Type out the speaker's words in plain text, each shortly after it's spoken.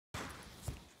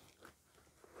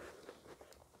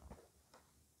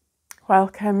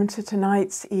Welcome to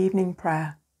tonight's evening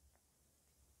prayer.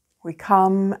 We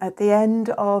come at the end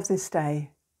of this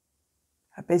day,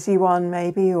 a busy one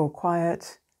maybe or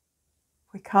quiet.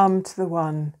 We come to the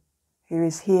one who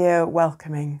is here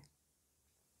welcoming.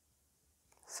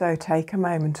 So take a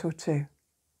moment or two,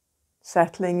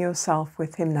 settling yourself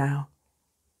with him now.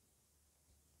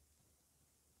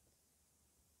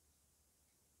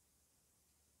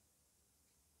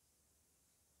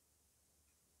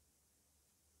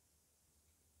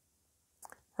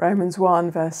 Romans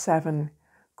 1 verse 7,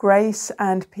 Grace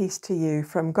and peace to you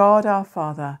from God our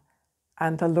Father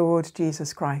and the Lord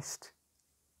Jesus Christ.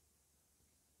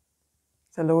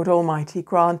 The Lord Almighty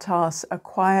grant us a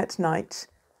quiet night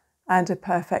and a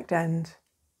perfect end.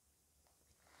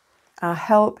 Our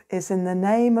help is in the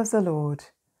name of the Lord,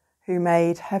 who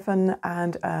made heaven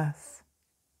and earth.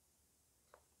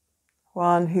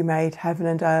 One who made heaven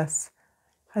and earth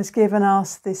has given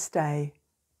us this day,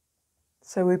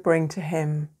 so we bring to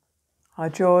him our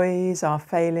joys, our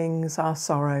failings, our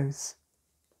sorrows.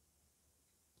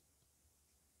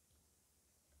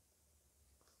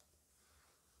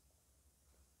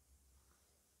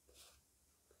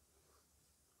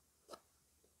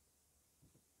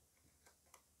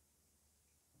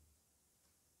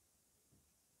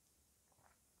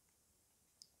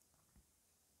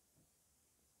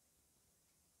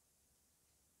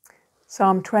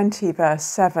 Psalm 20 verse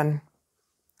 7.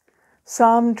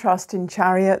 Some trust in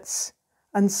chariots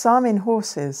and some in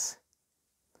horses,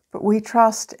 but we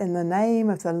trust in the name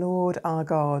of the Lord our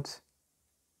God.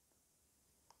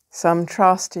 Some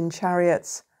trust in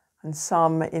chariots and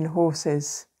some in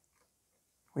horses.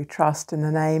 We trust in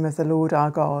the name of the Lord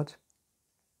our God.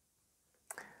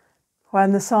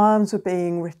 When the Psalms were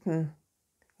being written,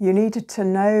 you needed to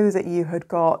know that you had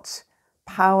got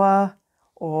power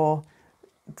or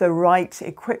the right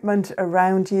equipment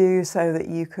around you so that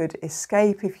you could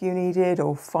escape if you needed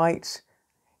or fight.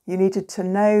 You needed to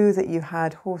know that you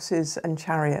had horses and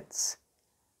chariots.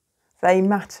 They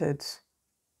mattered.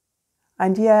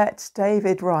 And yet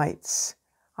David writes,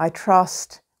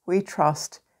 we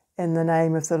trust in the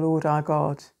name of the Lord our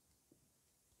God.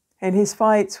 In his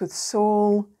fights with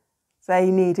Saul,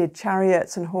 they needed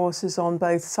chariots and horses on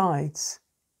both sides.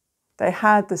 They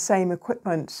had the same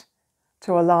equipment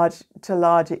to a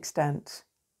large extent.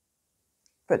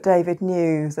 But David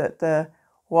knew that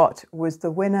what was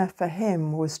the winner for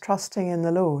him was trusting in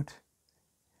the Lord,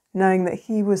 knowing that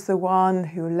he was the one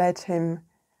who led him,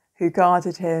 who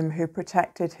guarded him, who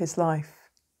protected his life.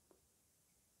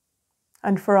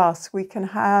 And for us, we can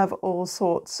have all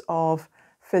sorts of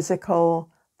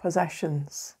physical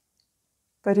possessions,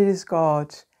 but it is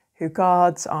God who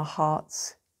guards our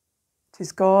hearts. It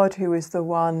is God who is the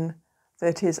one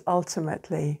that is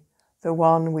ultimately the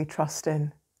one we trust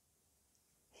in.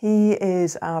 He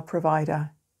is our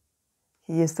provider.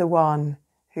 He is the one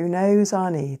who knows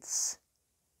our needs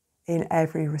in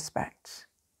every respect.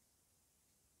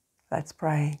 Let's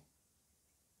pray.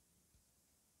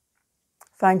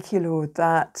 Thank you, Lord,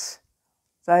 that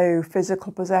though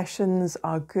physical possessions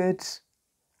are good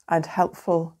and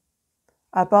helpful,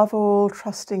 above all,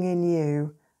 trusting in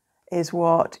you is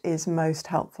what is most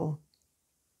helpful.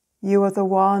 You are the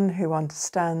one who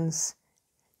understands.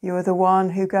 You are the one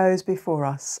who goes before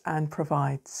us and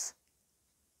provides.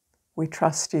 We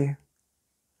trust you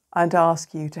and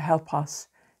ask you to help us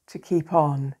to keep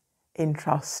on in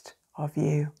trust of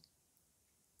you.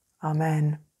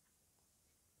 Amen.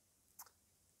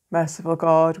 Merciful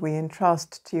God, we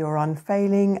entrust to your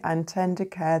unfailing and tender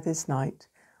care this night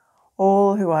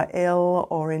all who are ill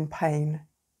or in pain,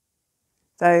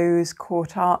 those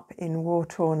caught up in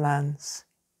war-torn lands,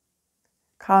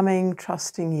 coming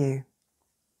trusting you,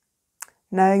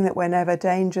 knowing that whenever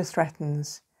danger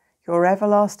threatens, your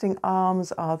everlasting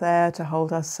arms are there to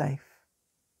hold us safe.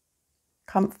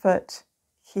 Comfort,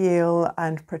 heal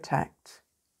and protect,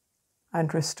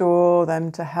 and restore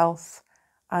them to health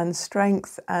and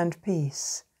strength and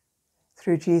peace,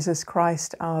 through Jesus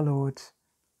Christ our Lord.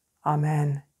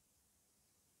 Amen.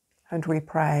 And we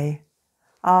pray,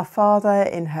 Our Father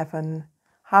in heaven,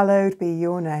 hallowed be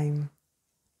your name.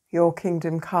 Your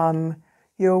kingdom come,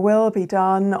 your will be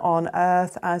done on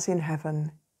earth as in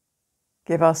heaven.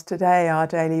 Give us today our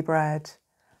daily bread.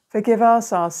 Forgive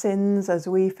us our sins as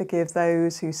we forgive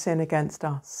those who sin against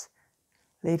us.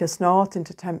 Lead us not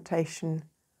into temptation,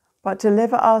 but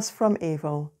deliver us from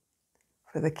evil.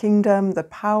 For the kingdom, the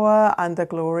power and the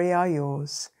glory are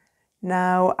yours,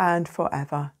 now and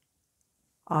forever.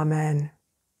 Amen.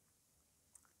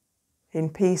 In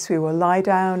peace we will lie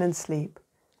down and sleep,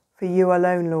 for you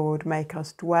alone, Lord, make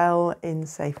us dwell in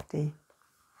safety.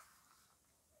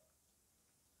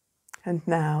 And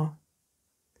now,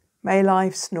 May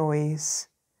life's noise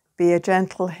be a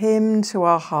gentle hymn to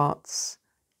our hearts.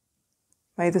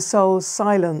 May the soul's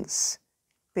silence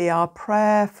be our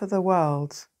prayer for the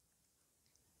world.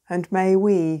 And may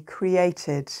we,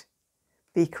 created,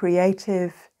 be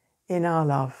creative in our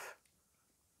love.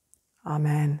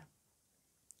 Amen.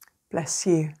 Bless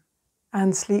you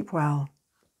and sleep well.